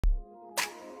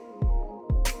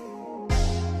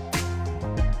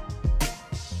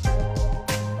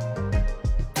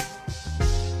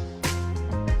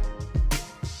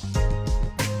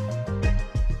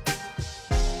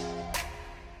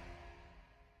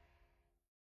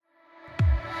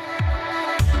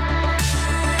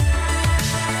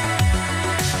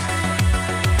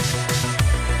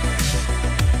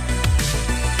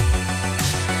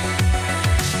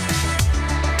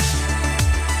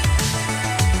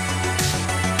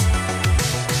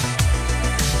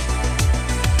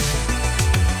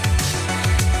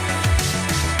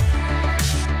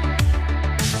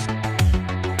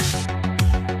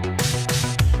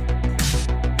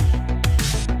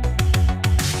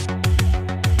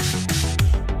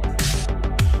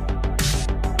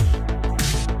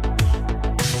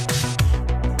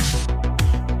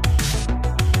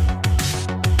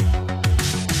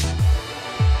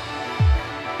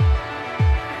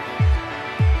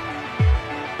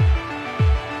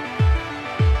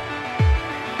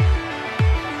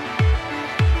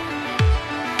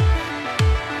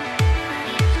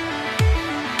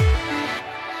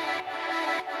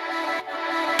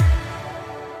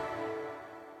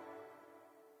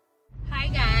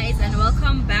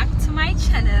welcome back to my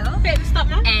channel. Wait, stop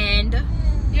now. And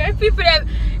your people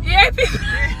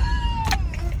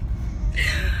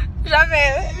Javel,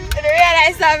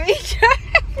 realize that me.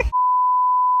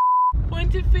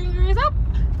 Point your fingers up,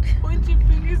 point your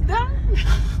fingers down.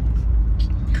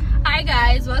 Hi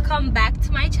guys, welcome back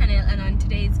to my channel, and on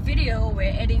today's video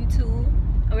we're heading to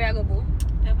where I go, boo?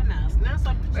 Devon house.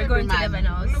 We're going to Devon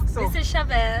house. This is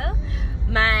Shevy,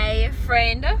 my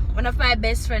friend, one of my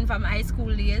best friends from high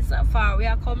school days. Far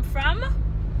where I come from.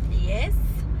 Yes,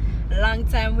 long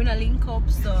time we not link up,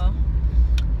 so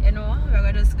you know we're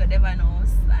gonna just go Devon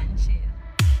house and chill.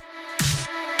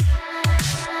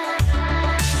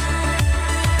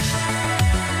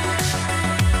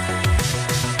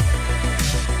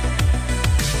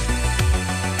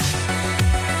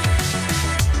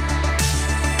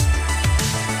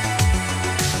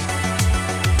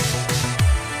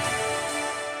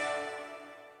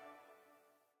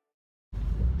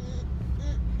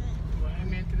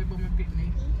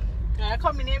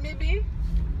 Come in here, maybe.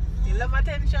 You love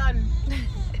attention.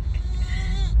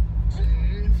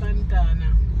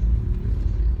 Fantana.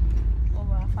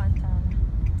 Over Fantana.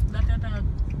 That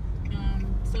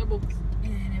Starbucks. Yeah,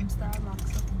 them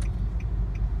Starbucks.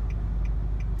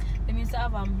 Them used to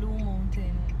have on Blue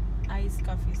Mountain iced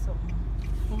coffee something.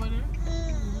 Over there?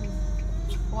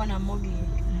 One on Moby.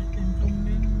 Them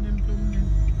plumbing.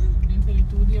 Them say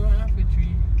 2 days after 3.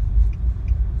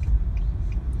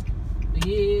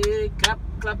 Yeah, clap,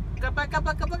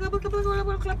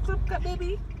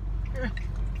 baby.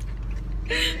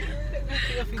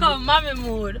 Come, mommy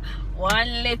mood.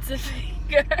 One little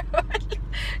finger.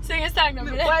 Sing a song. One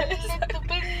little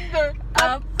finger.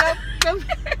 Up.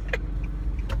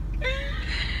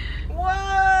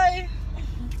 Why?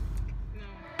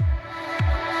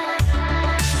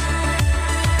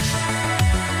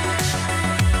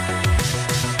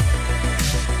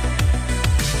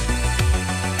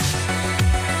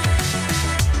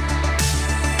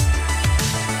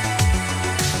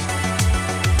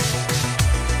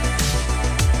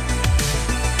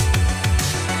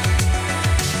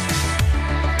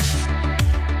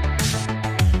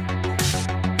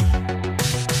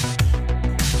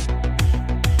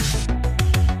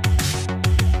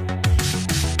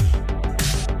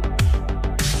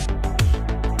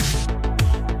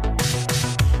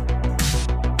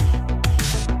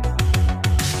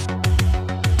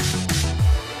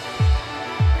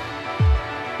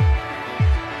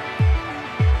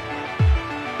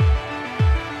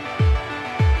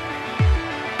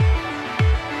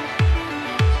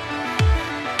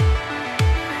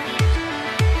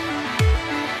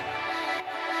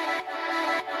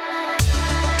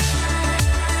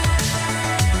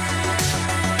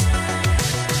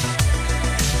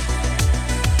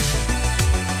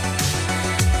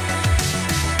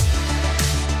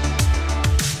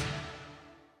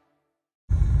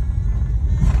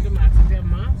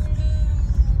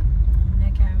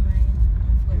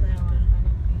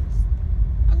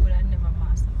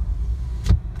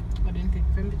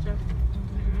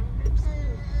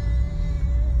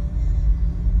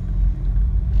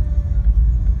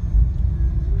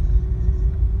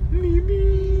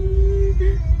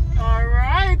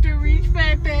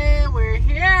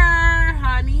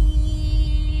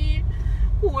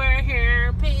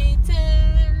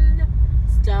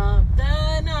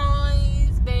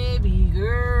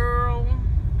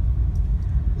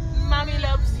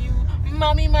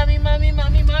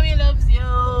 Mommy loves you.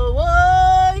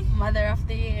 Boy. Mother of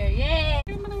the year. Yay!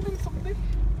 Come on, some of the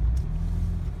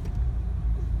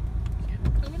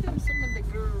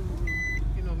girl.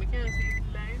 You know, we can't see the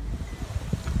line.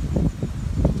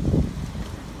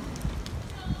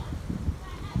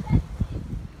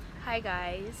 Hi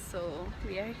guys, so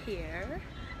we are here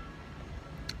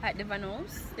at Devon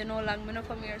house. You know, long we not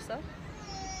come here, so.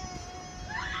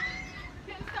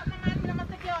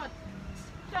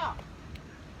 Stop.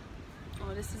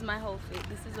 Oh, this is my outfit.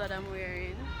 This is what I'm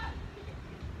wearing.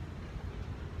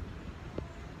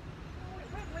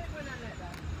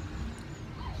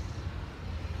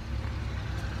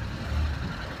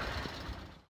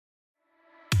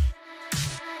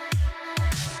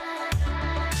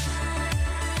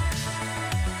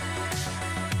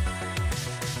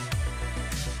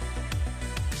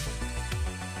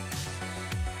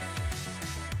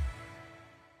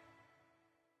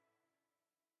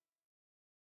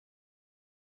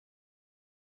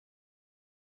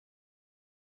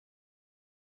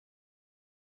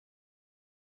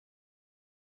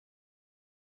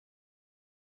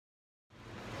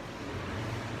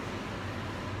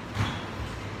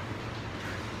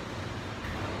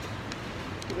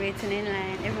 waiting in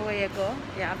line. Everywhere you go,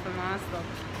 you have to mask up.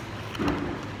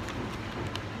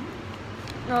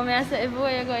 No, I said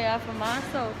everywhere you go, you have to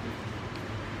mask out.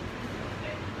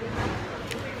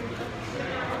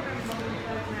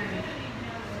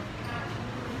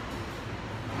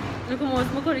 Look how much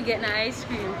I could get an ice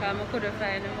cream because I couldn't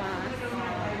find a mask.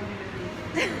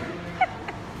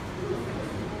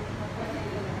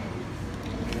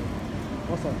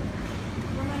 What's up?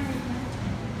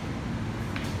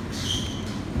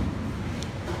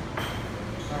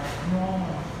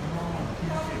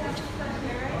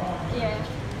 Yeah.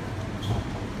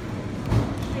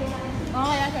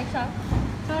 Oh, yeah, take shot.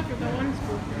 Talk about one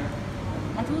scoop.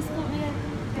 A 2 scoop, yeah.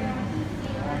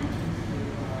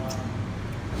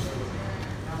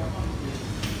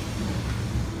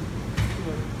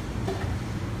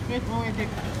 Get more with it.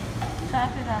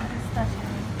 Chocolate and pistachio.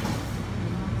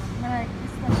 I like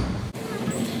pistachio.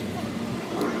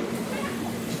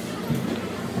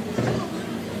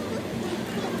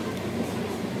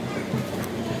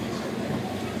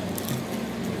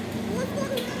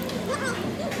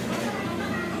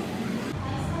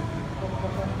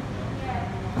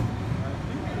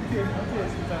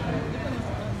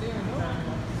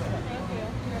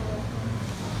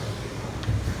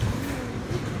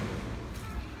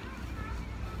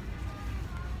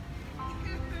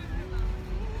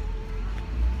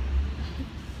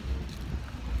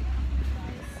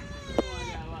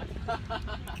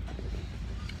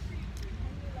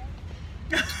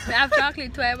 I have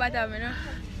chocolate too, but I'm not.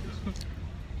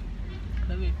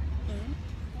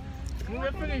 You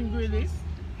not feeling greedy?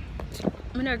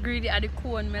 I'm not greedy at the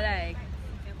cone, I like.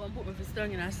 I can put my fist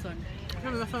down in the sun.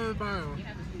 Come on, follow bar.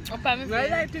 Up on my Right,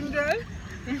 face. lighting girl?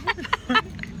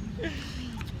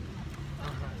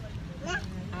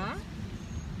 Huh?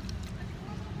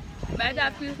 Bite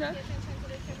that piece, sir?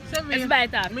 Shevy, Let's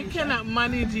bite that me piece. cannot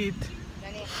manage it.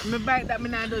 Me bite that me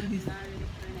not do this.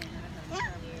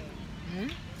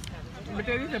 But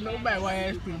tell you something, buy one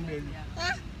ice cream baby.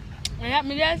 Yeah,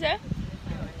 me there, sir.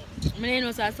 I didn't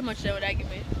know so much that would I give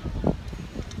me.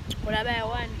 Would I buy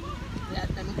one? Yeah,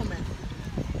 then come here.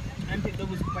 And take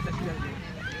double scoop of the sugar.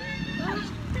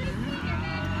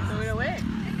 So we're away.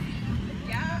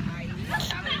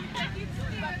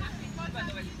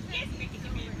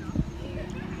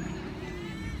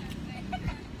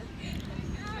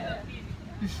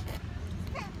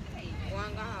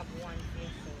 One gonna have one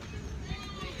face.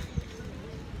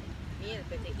 Me have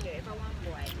to take care of one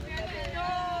boy.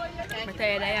 I'm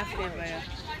tired, I have flavor. Yeah.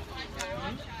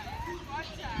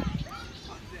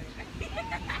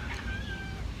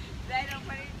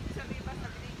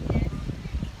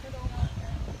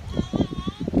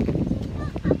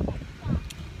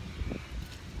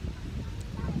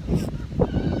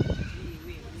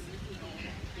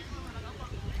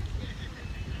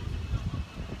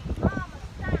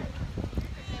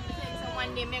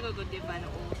 One day, I go to Devon.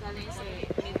 So they say,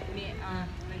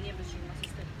 my neighbor's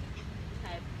sister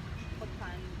type put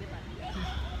on Devon.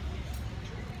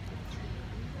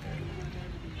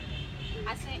 I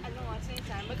say, I know at the same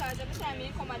time because every time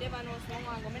you come to Devon, I don't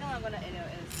want to go to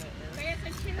LLS. But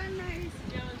it's a nice.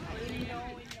 You know.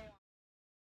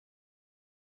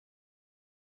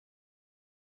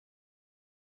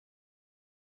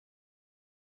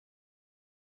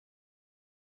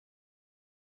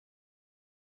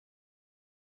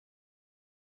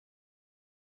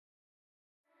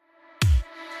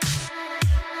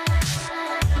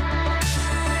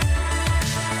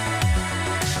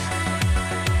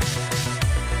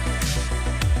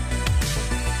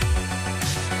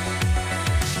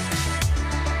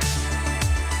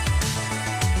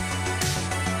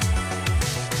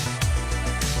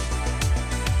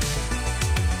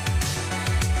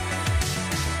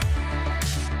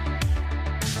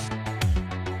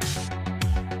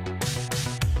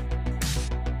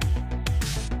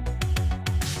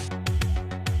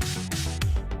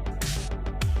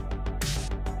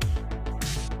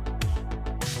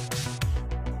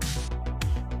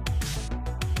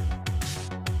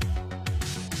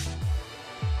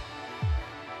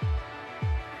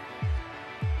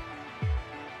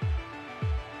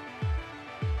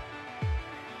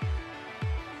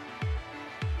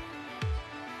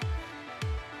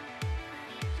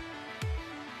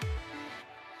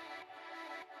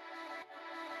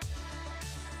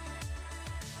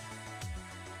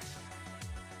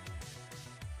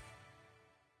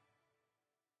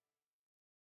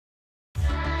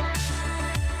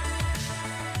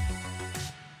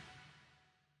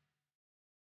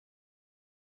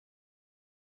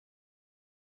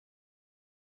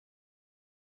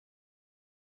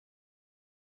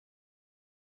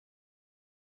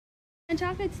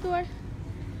 Chocolate store.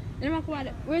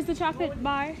 Where's the chocolate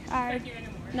bar? Or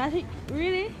nothing?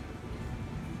 Really?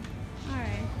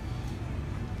 Alright.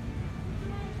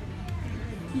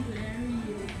 Hilarious.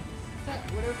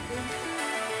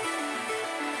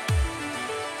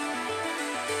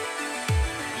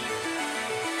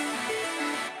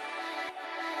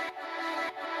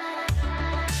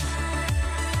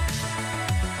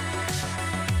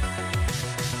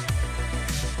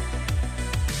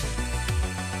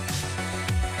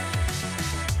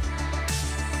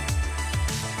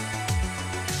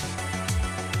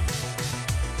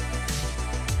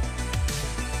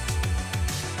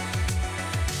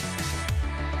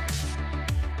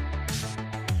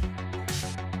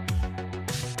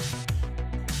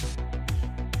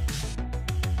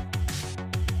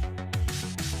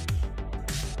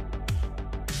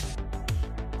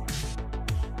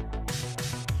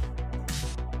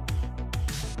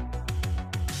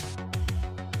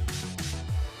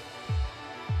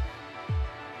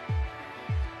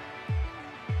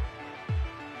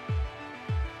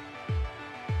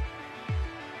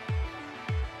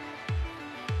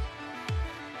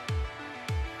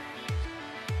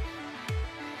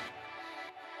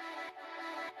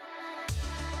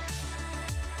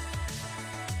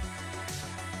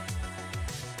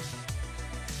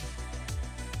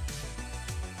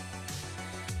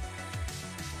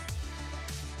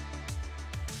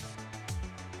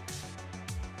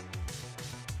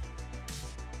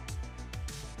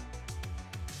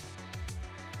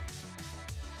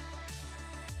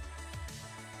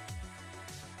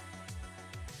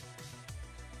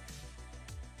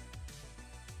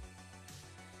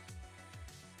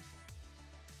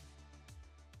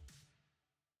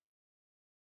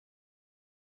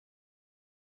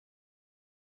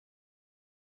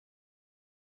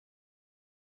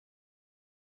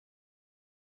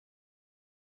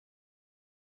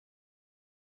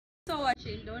 So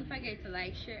watching, don't forget to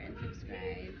like, share and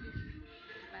subscribe.